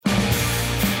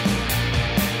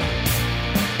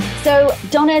So,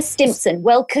 Donna Stimpson,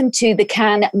 welcome to the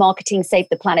Can Marketing Save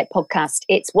the Planet podcast.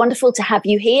 It's wonderful to have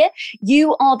you here.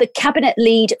 You are the Cabinet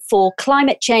Lead for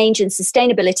Climate Change and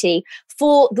Sustainability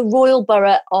for the Royal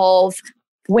Borough of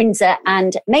Windsor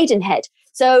and Maidenhead.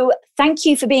 So, thank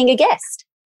you for being a guest.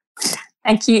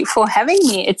 Thank you for having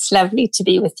me. It's lovely to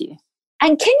be with you.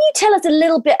 And can you tell us a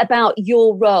little bit about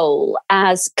your role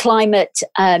as climate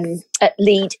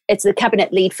lead, as the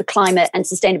Cabinet Lead for Climate and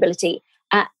Sustainability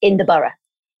in the borough?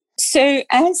 So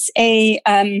as a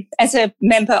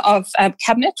member of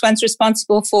Cabinet, one's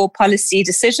responsible for policy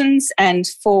decisions and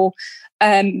for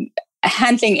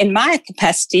handling, in my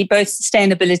capacity, both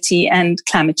sustainability and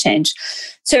climate change.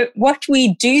 So what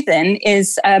we do then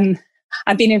is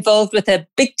I've been involved with a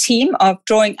big team of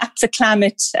drawing up the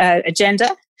climate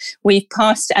agenda. We've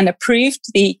passed and approved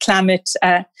the climate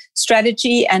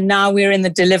strategy, and now we're in the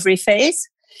delivery phase.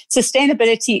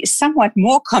 Sustainability is somewhat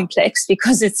more complex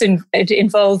because it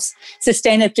involves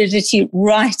sustainability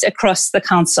right across the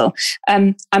council.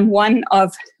 I'm one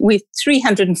of, with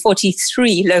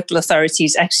 343 local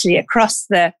authorities actually across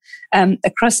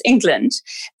England.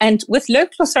 And with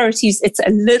local authorities, it's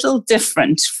a little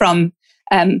different from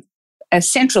a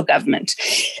central government.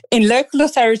 In local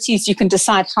authorities, you can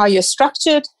decide how you're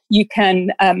structured. You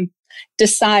can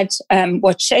decide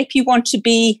what shape you want to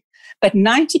be. But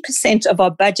 90% of our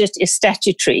budget is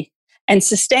statutory, and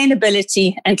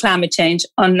sustainability and climate change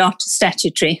are not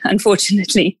statutory,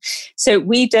 unfortunately. So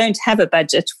we don't have a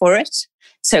budget for it.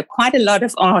 So quite a lot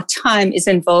of our time is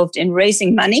involved in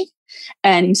raising money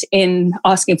and in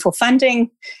asking for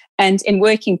funding and in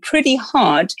working pretty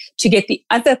hard to get the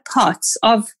other parts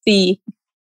of the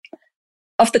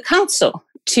council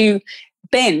to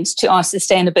bend to our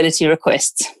sustainability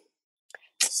requests.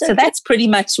 So that's pretty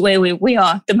much where we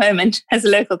are at the moment as a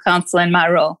local council in my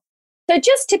role. So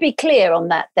just to be clear on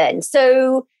that then,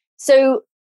 so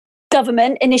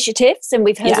government initiatives, and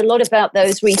we've heard a lot about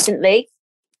those recently.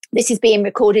 This is being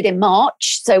recorded in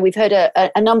March, so we've heard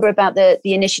a number about the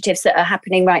initiatives that are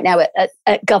happening right now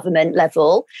at government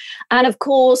level. And of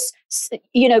course,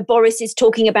 you know, Boris is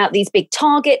talking about these big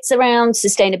targets around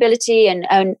sustainability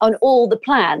and on all the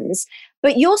plans.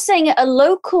 But you're saying at a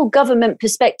local government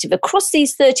perspective, across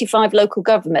these 35 local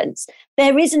governments,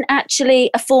 there isn't actually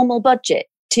a formal budget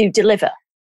to deliver.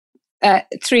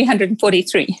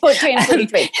 343. Oh,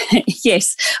 343.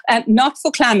 Yes, not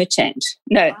for climate change.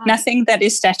 No, nothing that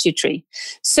is statutory.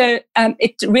 So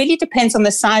it really depends on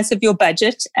the size of your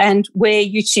budget and where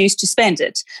you choose to spend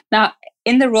it. Now,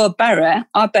 in the Royal Borough,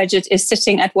 our budget is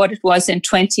sitting at what it was in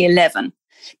 2011.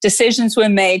 Decisions were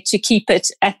made to keep it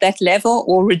at that level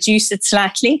or reduce it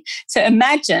slightly. So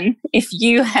imagine if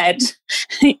you had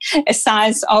a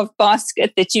size of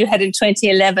basket that you had in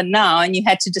 2011 now, and you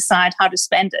had to decide how to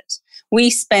spend it. We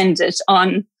spend it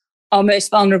on our most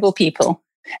vulnerable people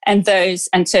and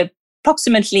so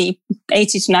approximately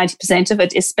 80 to 90% of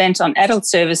it is spent on adult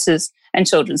services and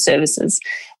children's services.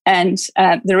 And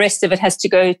the rest of it has to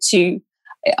go to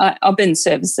our bin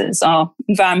services, our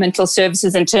environmental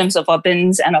services in terms of our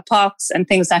bins and our parks and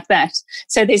things like that.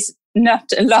 So there's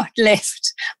not a lot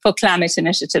left for climate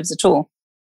initiatives at all.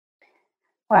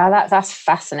 Wow, that's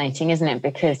fascinating, isn't it?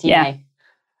 Because, you know,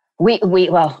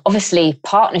 well, obviously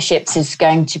partnerships is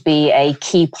going to be a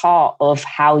key part of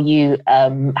how you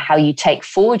take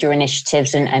forward your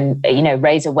initiatives and you know,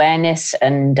 raise awareness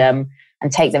and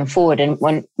take them forward. And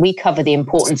when we cover the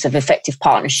importance of effective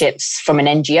partnerships from an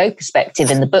NGO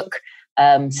perspective in the book,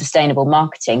 Sustainable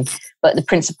Marketing, but the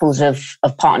principles of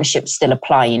partnerships still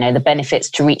apply. You know, the benefits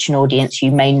to reach an audience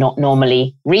you may not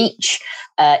normally reach,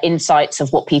 insights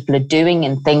of what people are doing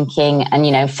and thinking, and,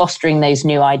 you know, fostering those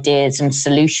new ideas and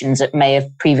solutions that may have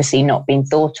previously not been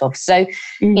thought of. So,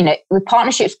 you know, with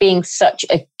partnerships being such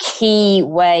a key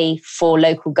way for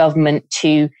local government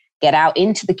to get out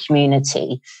into the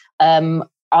community,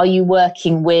 are you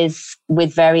working with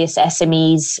various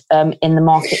SMEs in the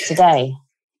market today?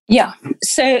 Yeah,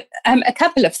 so a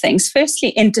couple of things. Firstly,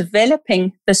 in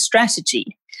developing the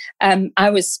strategy, I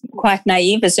was quite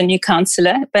naive as a new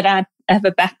councillor, but I have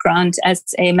a background as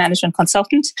a management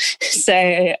consultant, so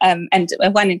and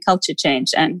one in culture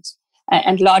change and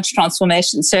large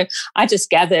transformation. So I just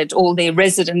gathered all the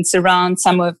residents around,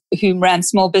 some of whom ran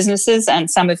small businesses and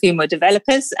some of whom were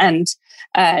developers and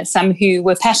some who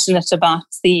were passionate about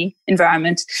the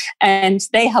environment, and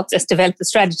they helped us develop the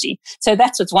strategy. So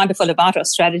that's what's wonderful about our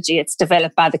strategy. It's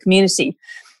developed by the community.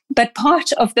 But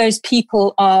part of those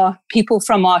people are people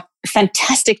from our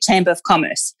fantastic Chamber of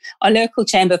Commerce. Our local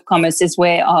Chamber of Commerce is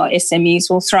where our SMEs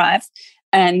will thrive.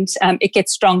 And it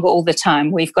gets stronger all the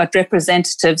time. We've got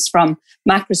representatives from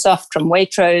Microsoft, from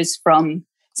Waitrose, from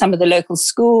some of the local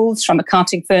schools, from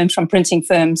accounting firms, from printing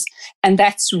firms. And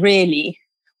that's really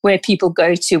where people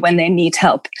go to when they need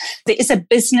help. There is a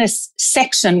business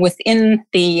section within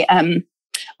the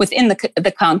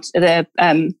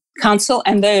council,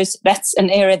 and that's an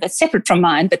area that's separate from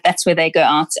mine, but that's where they go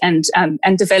out and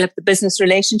develop the business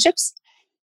relationships.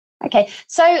 Okay,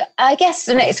 so I guess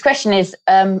the next question is,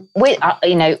 we're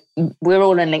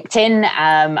all on LinkedIn,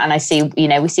 and I see,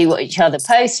 we see what each other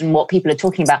post and what people are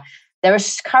talking about. There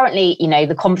is currently,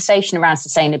 the conversation around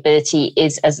sustainability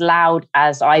is as loud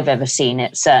as I've ever seen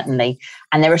it, certainly.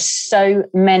 And there are so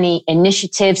many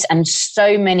initiatives and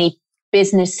so many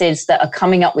businesses that are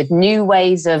coming up with new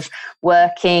ways of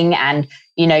working and,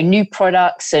 new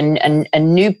products and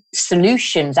new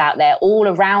solutions out there all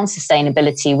around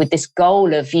sustainability, with this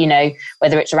goal of,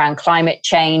 whether it's around climate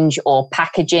change or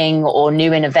packaging or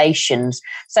new innovations.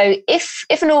 So if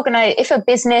a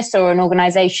business or an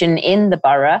organization in the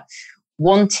borough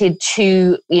wanted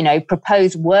to,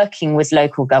 propose working with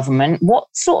local government, what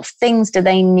sort of things do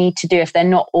they need to do if they're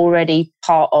not already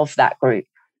part of that group?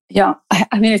 Yeah,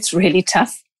 I mean, it's really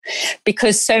tough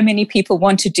because so many people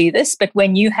want to do this, but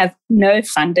when you have no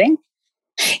funding,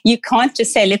 you can't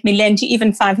just say, let me lend you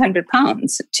even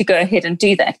 £500 to go ahead and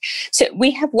do that. So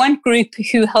we have one group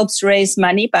who helps raise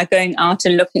money by going out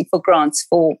and looking for grants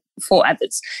for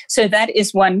others. So that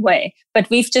is one way. But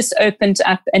we've just opened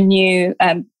up a new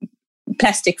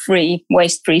plastic-free,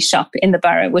 waste-free shop in the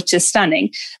borough, which is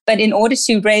stunning. But in order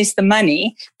to raise the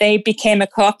money, they became a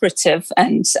cooperative,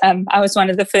 and I was one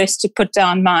of the first to put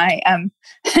down my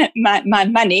my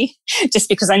money, just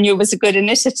because I knew it was a good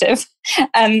initiative.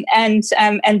 And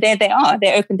there they are.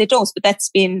 They opened their doors, but that's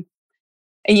been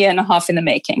a year and a half in the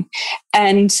making.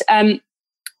 And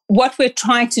what we're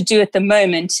trying to do at the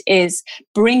moment is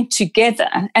bring together,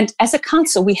 and as a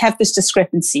council, we have this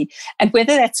discrepancy, and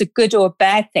whether that's a good or a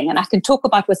bad thing, and I can talk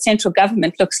about what central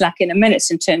government looks like in a minute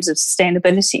in terms of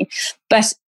sustainability,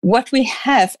 but what we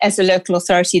have as a local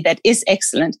authority that is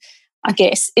excellent, I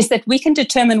guess, is that we can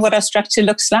determine what our structure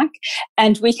looks like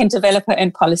and we can develop our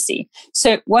own policy.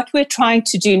 So what we're trying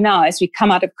to do now as we come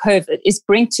out of COVID is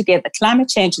bring together climate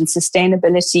change and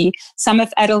sustainability, some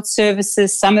of adult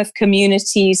services, some of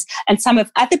communities, and some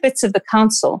of other bits of the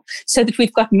council, so that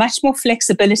we've got much more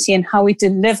flexibility in how we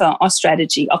deliver our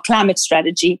strategy, our climate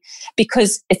strategy,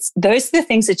 because those are the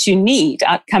things that you need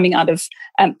coming out of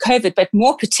COVID, but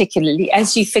more particularly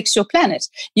as you fix your planet.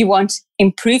 You want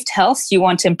improved health, you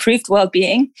want improved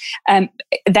well-being.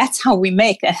 That's how we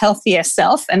make a healthier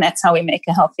self, and that's how we make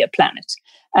a healthier planet.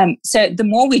 So the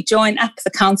more we join up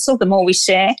the council, the more we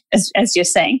share, as you're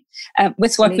saying,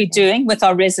 with what we're doing with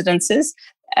our residences,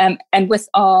 and with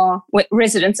our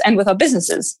residents and with our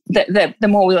businesses, the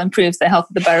more we'll improve the health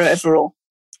of the borough overall.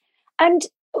 And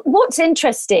what's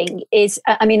interesting is,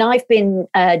 I've been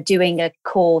doing a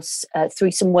course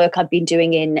through some work I've been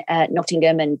doing in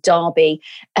Nottingham and Derby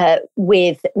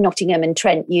with Nottingham and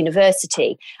Trent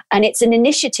University. And it's an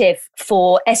initiative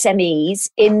for SMEs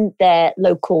in their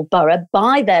local borough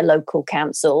by their local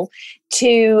council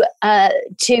to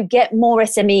get more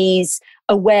SMEs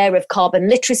aware of carbon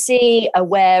literacy,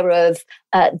 aware of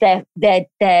their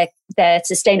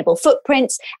sustainable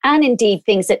footprints, and indeed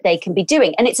things that they can be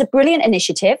doing. And it's a brilliant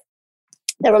initiative.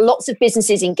 There are lots of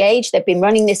businesses engaged. They've been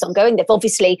running this ongoing. They've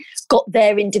obviously got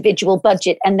their individual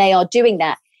budget and they are doing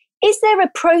that. Is there a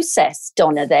process,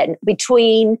 Donna, then,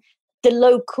 between the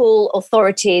local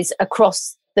authorities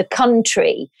across the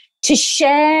country to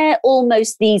share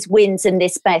almost these wins and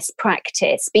this best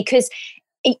practice? Because,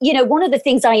 one of the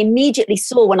things I immediately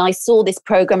saw when I saw this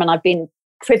program, and I've been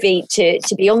privy to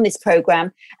be on this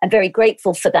program, I'm very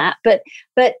grateful for that. But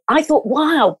I thought,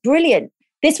 wow, brilliant.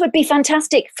 This would be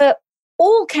fantastic for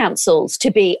all councils to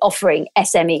be offering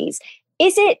SMEs.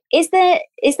 Is there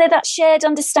that shared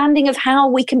understanding of how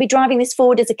we can be driving this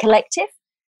forward as a collective?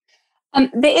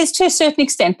 There is, to a certain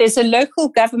extent. There's a local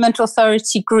government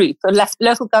authority group, a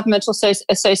local government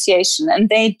association, and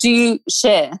they do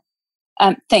share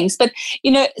things. But,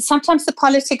 sometimes the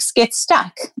politics get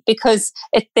stuck because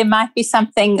there might be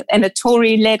something in a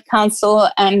Tory-led council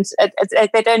and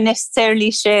they don't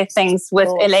necessarily share things with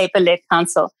a Labour-led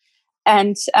council.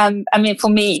 And, for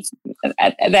me,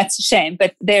 that's a shame,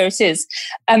 but there it is.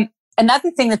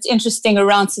 Another thing that's interesting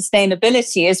around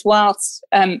sustainability is whilst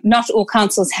not all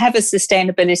councils have a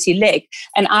sustainability leg,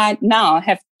 and I now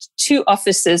have 2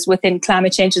 offices within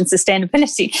climate change and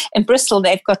sustainability. In Bristol,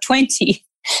 they've got 20.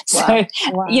 So,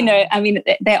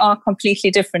 they are completely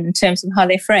different in terms of how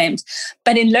they're framed.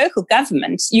 But in local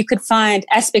government, you could find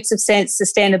aspects of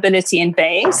sustainability in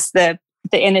BEIS, the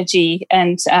the energy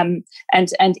and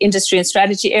industry and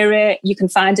strategy area. You can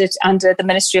find it under the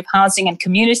Ministry of Housing and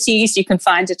Communities. You can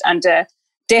find it under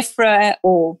DEFRA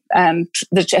or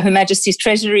Her Majesty's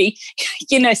Treasury.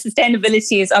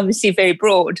 Sustainability is obviously very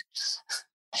broad.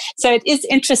 So it is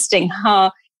interesting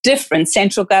how different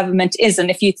central government is. And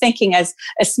if you're thinking as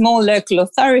a small local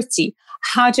authority,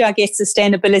 how do I get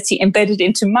sustainability embedded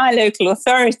into my local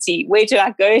authority? Where do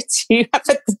I go to up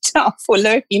at the top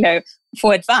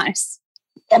for advice?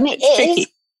 I mean, it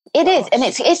is. And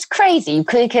it's crazy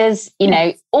because,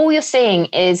 all you're seeing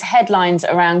is headlines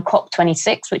around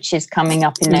COP26, which is coming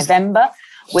up in November.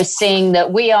 We're seeing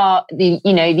that we are the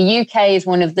UK is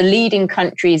one of the leading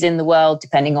countries in the world,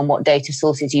 depending on what data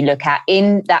sources you look at,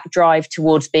 in that drive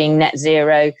towards being net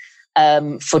zero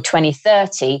for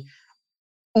 2030.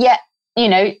 Yet,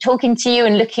 talking to you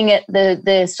and looking at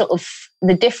the sort of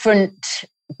the different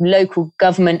local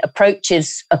government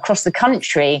approaches across the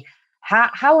country,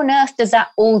 how on earth does that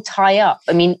all tie up?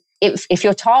 I mean, if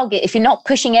you're not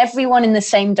pushing everyone in the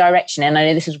same direction, and I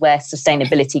know this is where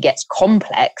sustainability gets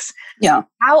complex,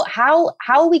 how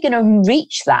are we going to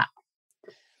reach that?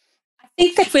 I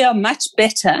think that we are much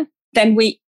better than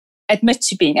we admit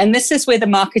to being, and this is where the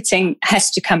marketing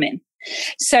has to come in.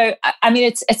 So, I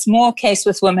mean, it's more a case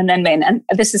with women than men. And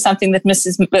this is something that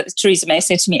Mrs. Theresa May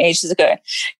said to me ages ago.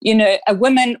 A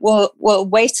woman will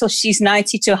wait till she's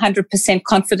 90 to 100%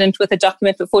 confident with a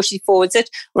document before she forwards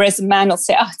it, whereas a man will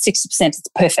say, 60%, it's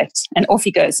perfect. And off he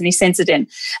goes and he sends it in.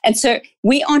 And so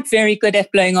we aren't very good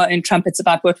at blowing our own trumpets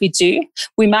about what we do.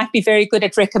 We might be very good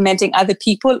at recommending other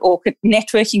people or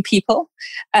networking people,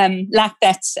 like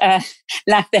that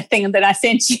thing that I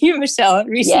sent you, Michelle,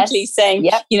 recently, saying,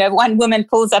 one woman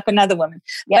pulls up another woman.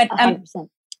 Yep, but 100%.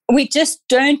 We just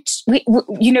don't,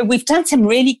 we've done some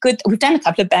really good, we've done a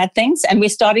couple of bad things, and we're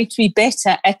starting to be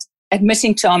better at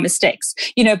admitting to our mistakes.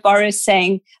 Boris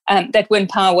saying that wind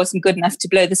power wasn't good enough to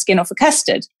blow the skin off a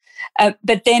custard.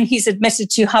 But then he's admitted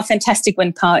to how fantastic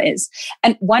wind power is.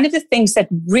 And one of the things that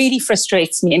really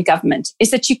frustrates me in government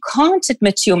is that you can't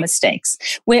admit to your mistakes.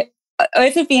 Where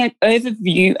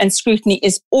overview and scrutiny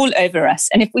is all over us.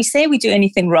 And if we say we do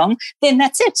anything wrong, then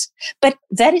that's it. But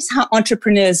that is how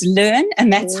entrepreneurs learn,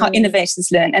 and that's how innovators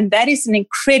learn. And that is an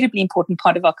incredibly important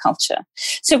part of our culture.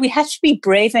 So we have to be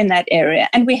brave in that area,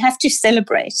 and we have to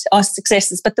celebrate our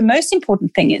successes. But the most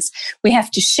important thing is we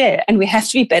have to share, and we have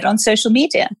to be better on social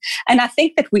media. And I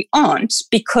think that we aren't,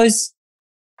 because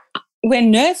we're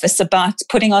nervous about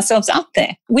putting ourselves out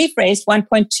there. We've raised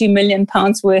 £1.2 million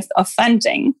worth of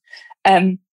funding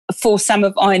for some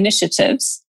of our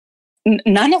initiatives,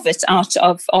 none of it out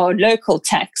of our local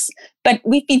tax, but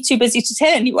we've been too busy to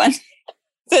tell anyone.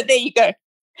 So there you go.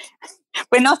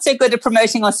 We're not so good at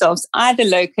promoting ourselves either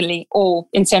locally or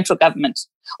in central government,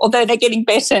 although they're getting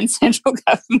better in central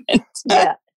government.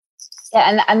 Yeah,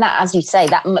 and that, as you say,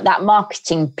 that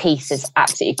marketing piece is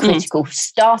absolutely critical,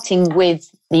 starting with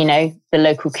the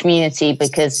local community,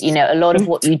 because a lot of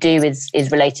what you do is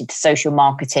related to social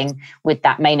marketing with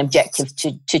that main objective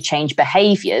to change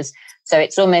behaviors. So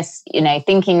it's almost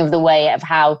thinking of the way of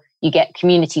how you get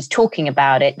communities talking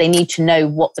about it. They need to know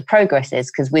what the progress is,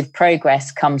 because with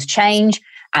progress comes change,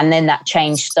 and then that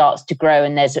change starts to grow,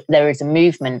 and there is a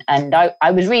movement. And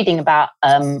I was reading about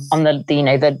on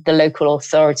the local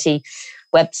authority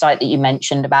website that you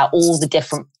mentioned about all the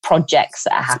different projects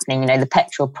that are happening, the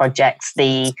petrol projects,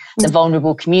 the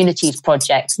vulnerable communities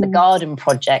projects, the garden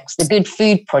projects, the good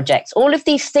food projects. All of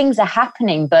these things are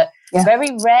happening, but very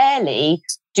rarely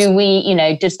do we,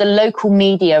 does the local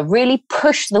media really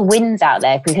push the wins out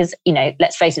there? Because,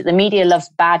 let's face it, the media loves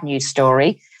bad news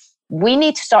story. We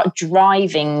need to start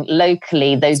driving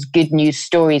locally those good news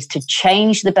stories to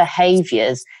change the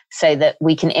behaviors so that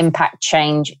we can impact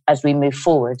change as we move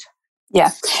forward.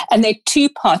 Yeah. And there are two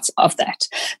parts of that.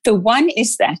 The one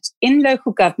is that in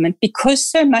local government, because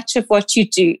so much of what you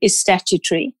do is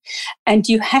statutory, and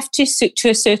you have to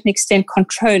a certain extent,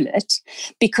 control it,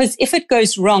 because if it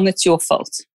goes wrong, it's your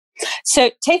fault.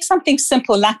 So take something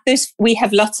simple like this. We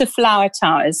have lots of flower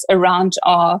towers around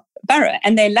our borough,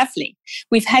 and they're lovely.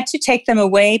 We've had to take them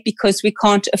away because we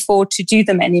can't afford to do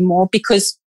them anymore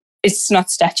because it's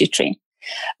not statutory.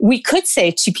 We could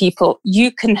say to people,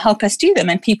 you can help us do them,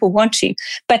 and people want to.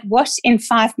 But what in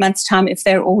 5 months' time if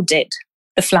they're all dead,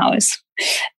 the flowers?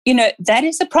 That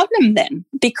is a problem then,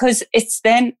 because it's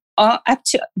then up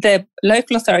to the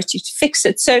local authority to fix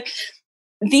it. So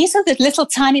these are the little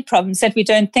tiny problems that we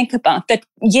don't think about, that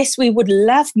yes, we would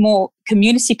love more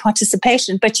community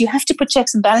participation, but you have to put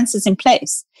checks and balances in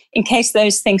place in case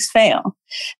those things fail.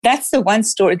 That's the one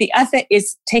story. The other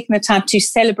is taking the time to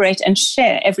celebrate and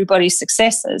share everybody's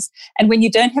successes. And when you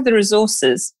don't have the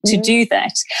resources to do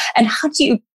that, and how do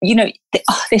you,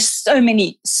 there's so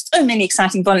many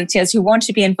exciting volunteers who want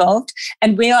to be involved.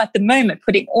 And we are at the moment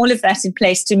putting all of that in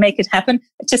place to make it happen.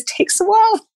 It just takes a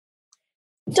while.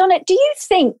 Donna, do you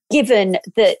think, given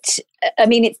that,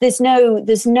 there's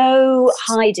no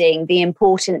hiding the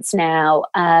importance now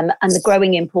and the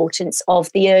growing importance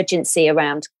of the urgency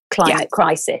around climate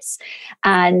crisis,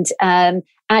 and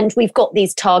we've got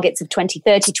these targets of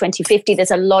 2030, 2050.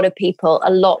 There's a lot of people,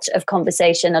 a lot of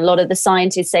conversation, a lot of the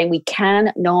scientists saying we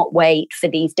cannot wait for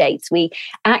these dates.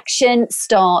 Action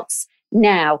starts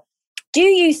now. Do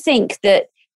you think that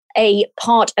a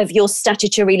part of your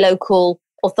statutory local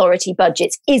authority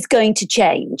budgets is going to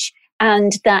change,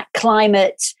 and that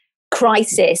climate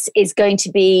crisis is going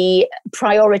to be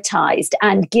prioritized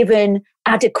and given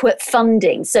adequate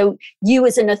funding? So you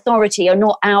as an authority are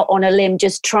not out on a limb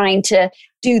just trying to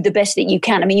do the best that you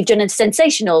can. You've done a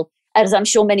sensational, as I'm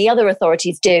sure many other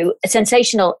authorities do, a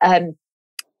sensational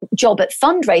job at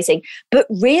fundraising, but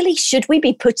really should we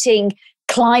be putting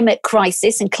climate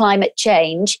crisis and climate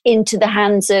change into the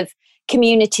hands of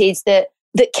communities that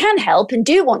can help and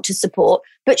do want to support,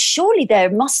 but surely there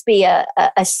must be a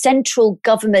central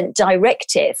government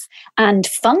directive and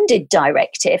funded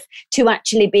directive to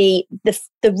actually be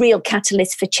the real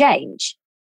catalyst for change.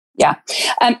 Yeah,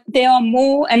 there are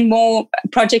more and more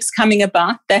projects coming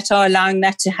about that are allowing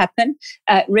that to happen.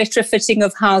 Retrofitting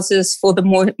of houses for the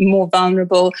more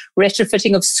vulnerable,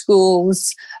 retrofitting of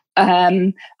schools,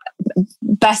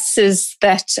 buses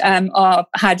that are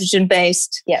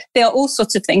hydrogen-based. Yeah. There are all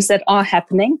sorts of things that are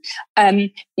happening.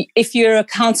 If you're a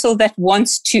council that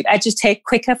wants to agitate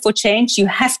quicker for change, you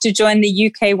have to join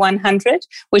the UK 100,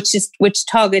 which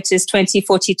target is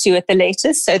 2042 at the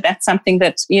latest. So that's something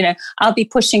that, I'll be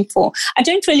pushing for. I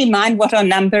don't really mind what our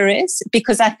number is,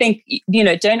 because I think,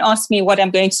 don't ask me what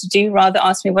I'm going to do, rather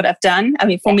ask me what I've done.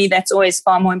 For me, that's always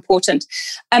far more important.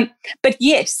 But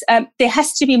yes, there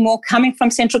has to be more coming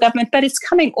from central government, but it's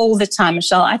coming all the time,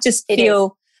 Michelle. I just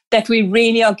feel that we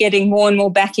really are getting more and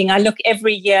more backing. I look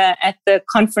every year at the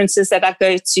conferences that I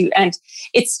go to, and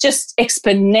it's just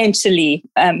exponentially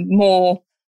more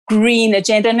green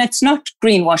agenda. And it's not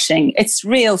greenwashing. It's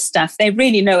real stuff. They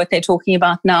really know what they're talking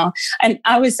about now. And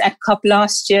I was at COP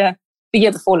last year, the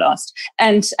year before last,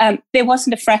 and there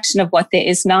wasn't a fraction of what there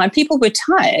is now. And people were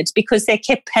tired because they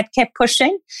had kept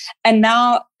pushing. And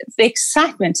now the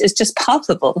excitement is just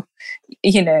palpable,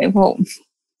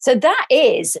 So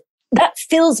that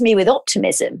fills me with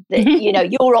optimism that,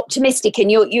 you're optimistic and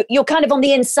you're kind of on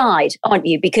the inside, aren't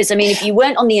you? Because, if you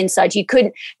weren't on the inside, you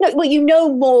couldn't. No, well, you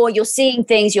know more, you're seeing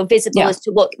things, you're visible as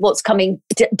to what's coming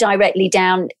directly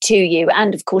down to you.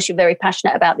 And of course, you're very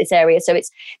passionate about this area. So it's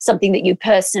something that you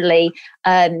personally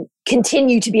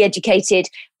continue to be educated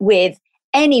with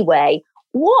anyway.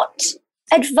 What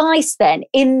advice then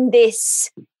in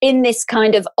this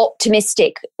kind of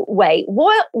optimistic way?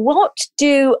 What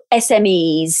do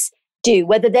SMEs do,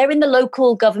 whether they're in the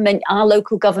local government, our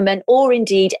local government, or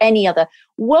indeed any other?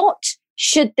 What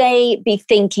should they be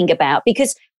thinking about?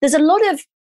 Because there's a lot of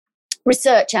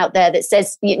research out there that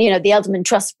says, the Edelman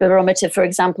Trust Barometer, for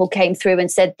example, came through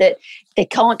and said that they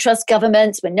can't trust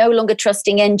governments. We're no longer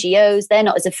trusting NGOs. They're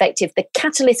not as effective. The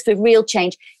catalyst for real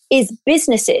change is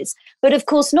businesses. But of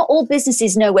course, not all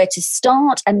businesses know where to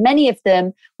start, and many of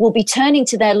them will be turning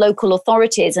to their local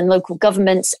authorities and local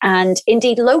governments and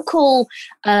indeed local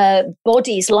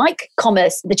bodies like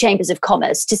commerce, the Chambers of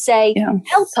Commerce, to say,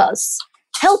 help us.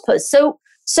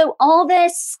 So are there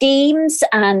schemes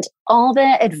and are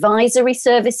there advisory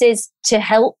services to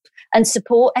help and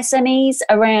support SMEs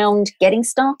around getting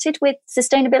started with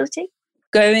sustainability?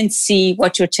 Go and see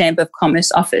what your Chamber of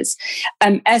Commerce offers.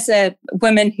 As a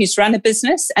woman who's run a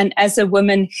business and as a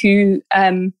woman who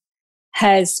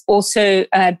has also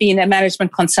been a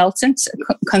management consultant,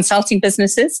 consulting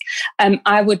businesses,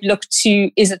 I would look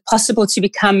to, is it possible to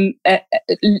become,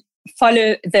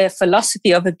 follow the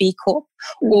philosophy of a B Corp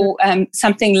or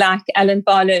something like Alan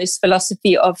Barlow's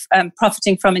philosophy of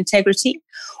profiting from integrity?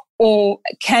 Or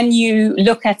can you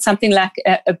look at something like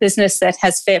a business that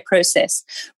has fair process,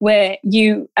 where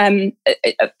you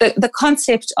the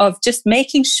concept of just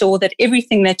making sure that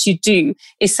everything that you do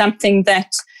is something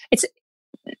that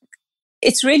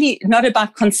it's really not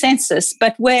about consensus,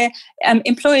 but where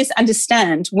employers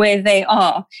understand where they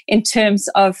are in terms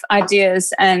of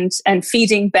ideas and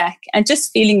feeding back and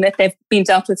just feeling that they've been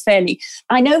dealt with fairly.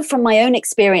 I know from my own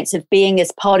experience of being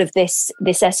as part of this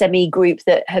SME group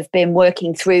that have been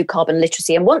working through carbon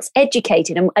literacy, and once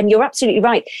educated, and you're absolutely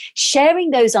right,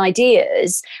 sharing those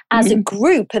ideas as a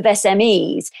group of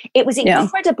SMEs, it was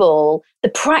incredible. The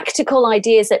practical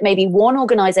ideas that maybe one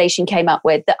organization came up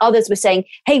with, that others were saying,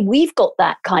 hey, we've got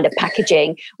that kind of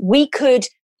packaging. We could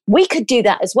do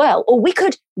that as well, or we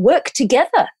could work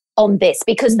together on this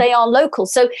because they are local.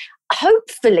 So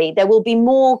hopefully there will be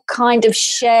more kind of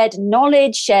shared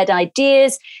knowledge, shared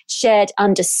ideas, shared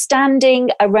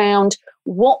understanding around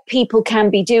what people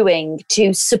can be doing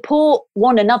to support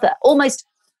one another. Almost,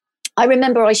 I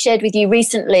remember I shared with you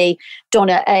recently,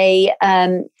 Donna,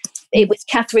 it was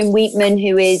Catherine Wheatman,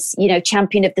 who is,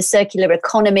 champion of the circular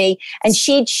economy, and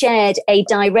she'd shared a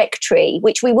directory,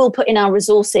 which we will put in our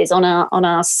resources on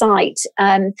our site,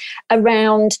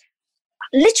 around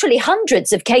literally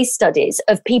hundreds of case studies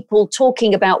of people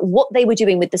talking about what they were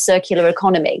doing with the circular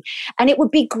economy. And it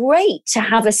would be great to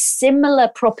have a similar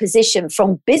proposition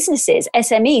from businesses,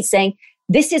 SMEs, saying,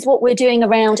 this is what we're doing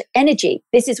around energy.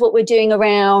 This is what we're doing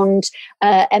around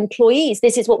employees.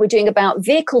 This is what we're doing about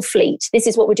vehicle fleet. This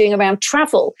is what we're doing around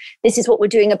travel. This is what we're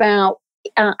doing about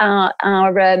our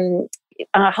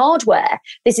hardware.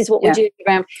 This is what we're doing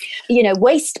around,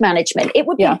 waste management. It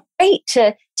would be great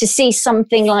to see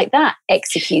something like that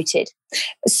executed.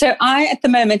 So I, at the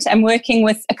moment, am working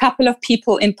with a couple of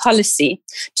people in policy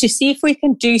to see if we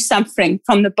can do something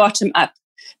from the bottom up,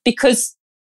 because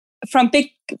from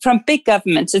big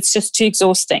governments, it's just too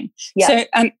exhausting. Yeah.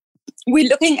 So we're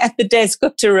looking at the Des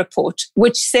Gupta report,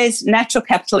 which says natural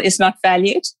capital is not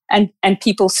valued and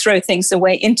people throw things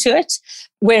away into it,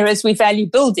 whereas we value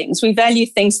buildings. We value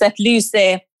things that lose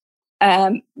their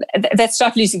that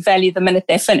start losing value the minute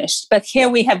they're finished. But here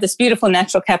we have this beautiful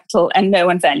natural capital and no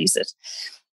one values it.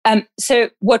 So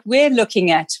what we're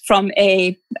looking at from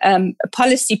a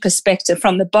policy perspective,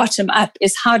 from the bottom up,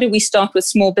 is how do we start with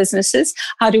small businesses?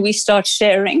 How do we start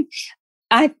sharing?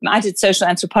 I did social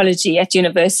anthropology at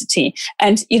university,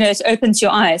 and it opens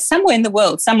your eyes. Somewhere in the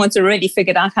world, someone's already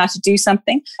figured out how to do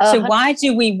something. So why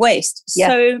do we waste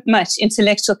so much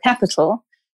intellectual capital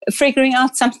figuring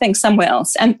out something somewhere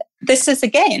else? And this is,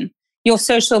 again, your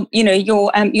social,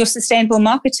 your sustainable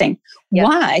marketing. Yeah.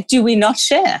 Why do we not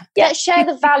share? Yeah, share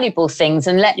the valuable things,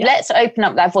 and let's open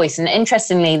up that voice. And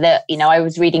interestingly, that I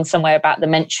was reading somewhere about the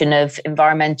mention of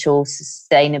environmental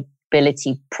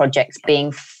sustainability projects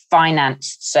being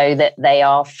financed so that they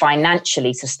are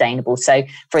financially sustainable. So,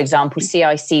 for example,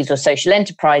 CICs or social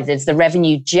enterprises, the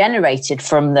revenue generated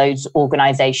from those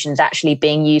organizations actually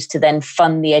being used to then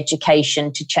fund the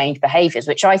education to change behaviors,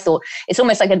 which I thought it's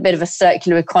almost like a bit of a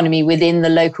circular economy within the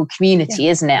local community,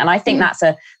 isn't it? And I think that's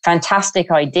a fantastic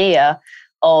idea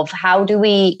of how do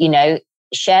we,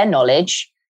 share knowledge,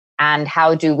 and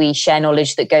how do we share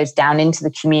knowledge that goes down into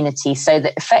the community so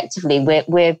that effectively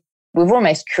we're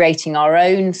almost creating our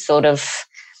own sort of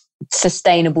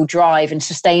sustainable drive and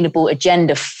sustainable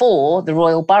agenda for the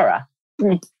Royal Borough.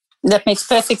 That makes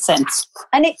perfect sense.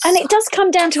 And it does come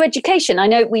down to education. I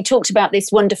know we talked about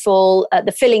this wonderful,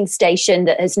 the filling station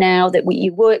that has now,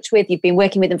 you worked with, you've been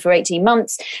working with them for 18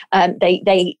 months.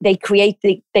 They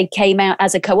came out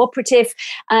as a cooperative,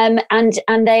 and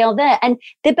they are there. And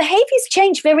the behaviours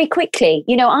change very quickly.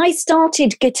 I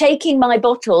started taking my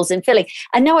bottles and filling,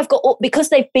 and now I've got, because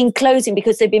they've been closing,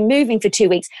 because they've been moving for 2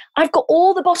 weeks, I've got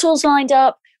all the bottles lined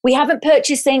up. We haven't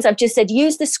purchased things. I've just said,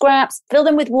 use the scraps, fill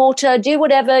them with water, do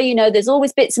whatever, there's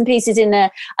always bits and pieces in there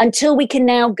until we can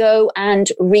now go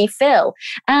and refill.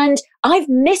 And I've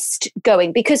missed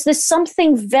going because there's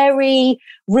something very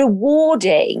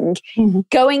rewarding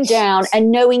going down and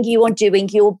knowing you are doing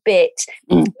your bit,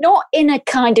 not in a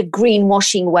kind of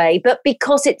greenwashing way, but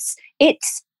because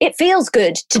it feels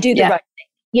good to do the right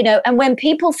thing, and when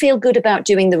people feel good about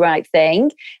doing the right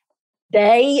thing,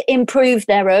 they improve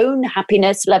their own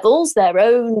happiness levels, their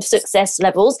own success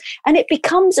levels, and it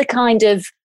becomes a kind of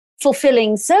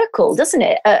fulfilling circle, doesn't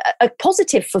it? A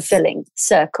positive fulfilling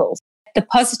circle. The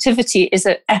positivity is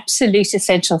an absolute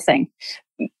essential thing.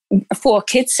 For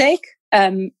kids' sake,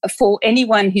 for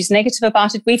anyone who's negative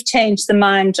about it, we've changed the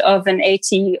mind of an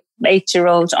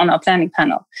 88-year-old on our planning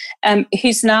panel,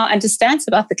 who's now understands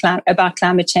about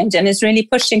climate change and is really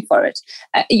pushing for it.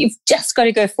 You've just got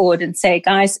to go forward and say,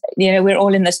 guys, we're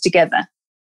all in this together.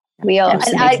 We are.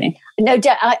 Absolutely. And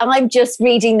I'm just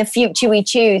reading The Future We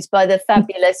Choose by the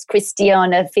fabulous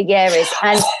Christiana Figueres.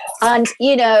 And And,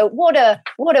 you know, what a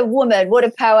woman, what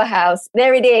a powerhouse.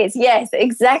 There it is. Yes,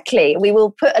 exactly. We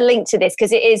will put a link to this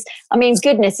because it is, I mean,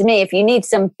 goodness me, if you need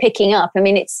some picking up, I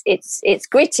mean, it's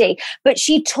gritty. But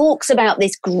she talks about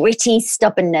this gritty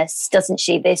stubbornness, doesn't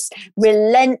she? This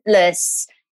relentless,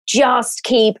 just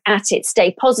keep at it,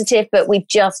 stay positive, but we've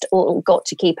just all got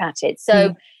to keep at it.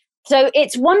 So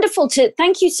it's wonderful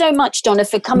thank you so much, Donna,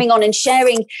 for coming on and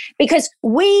sharing, because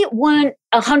we weren't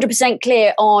 100%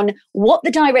 clear on what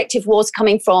the directive was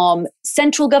coming from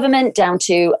central government down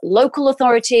to local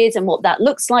authorities and what that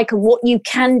looks like and what you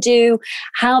can do,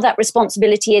 how that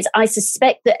responsibility is. I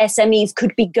suspect that SMEs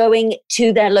could be going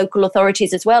to their local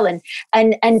authorities as well and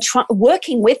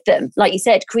working with them, like you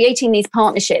said, creating these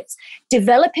partnerships,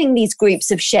 developing these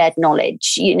groups of shared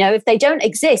knowledge. You know, if they don't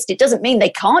exist, it doesn't mean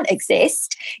they can't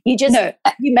exist. You just,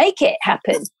 you make it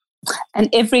happen. And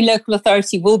every local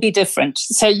authority will be different.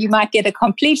 So you might get a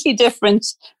completely different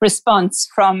response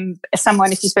from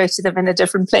someone if you spoke to them in a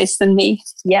different place than me.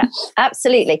 Yeah,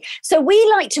 absolutely. So we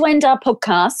like to end our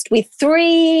podcast with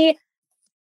 3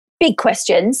 big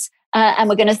questions. And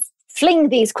we're going to fling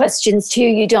these questions to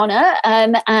you, Donna,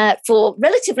 for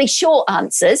relatively short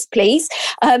answers, please.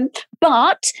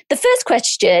 But the first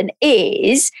question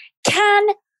is, can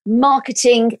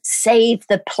marketing save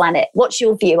the planet? What's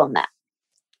your view on that?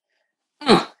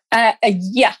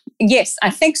 Yes, I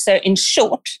think so, in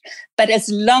short. But as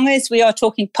long as we are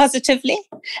talking positively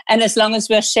and as long as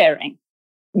we're sharing.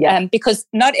 Because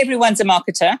not everyone's a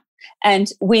marketer,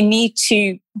 and we need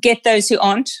to get those who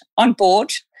aren't on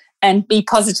board and be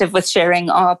positive with sharing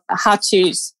our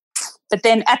how-tos. But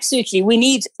then absolutely, we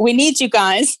need you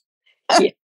guys.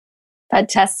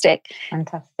 Fantastic.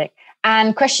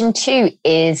 And question 2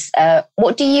 is,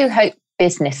 what do you hope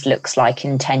business looks like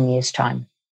in 10 years' time?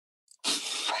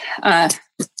 I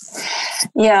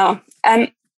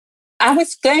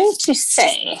was going to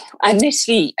say,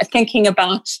 initially thinking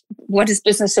about what does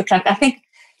business look like,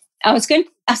 I was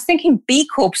thinking B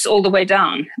Corps all the way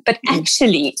down, but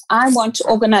actually I want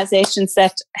organizations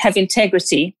that have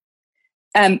integrity,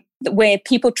 where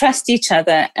people trust each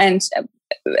other and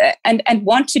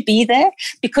want to be there,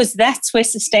 because that's where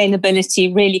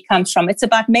sustainability really comes from. It's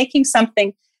about making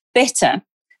something better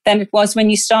than it was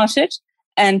when you started.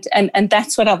 And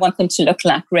that's what I want them to look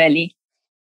like, really.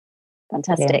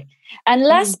 Fantastic. And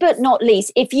last but not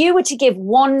least, if you were to give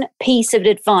one piece of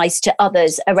advice to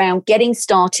others around getting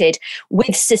started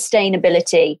with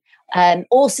sustainability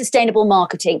or sustainable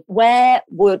marketing, what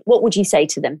would you say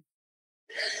to them?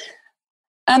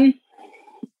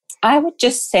 I would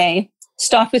just say,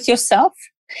 start with yourself.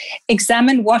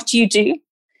 Examine what you do,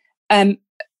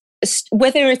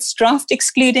 whether it's draft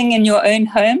excluding in your own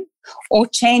home or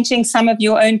changing some of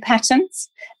your own patterns,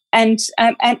 and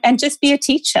just be a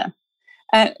teacher.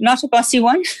 Not a bossy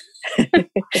one,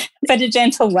 but a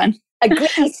gentle one. A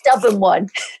gritty, stubborn one.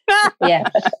 Yeah,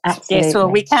 absolutely. Yes, well,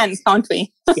 we can, can't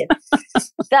we? Yeah.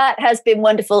 That has been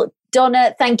wonderful.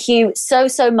 Donna, thank you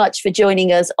so much for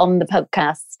joining us on the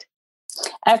podcast.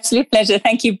 Absolute pleasure.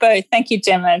 Thank you both. Thank you,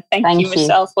 Gemma. Thank you,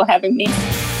 Michelle, for having me.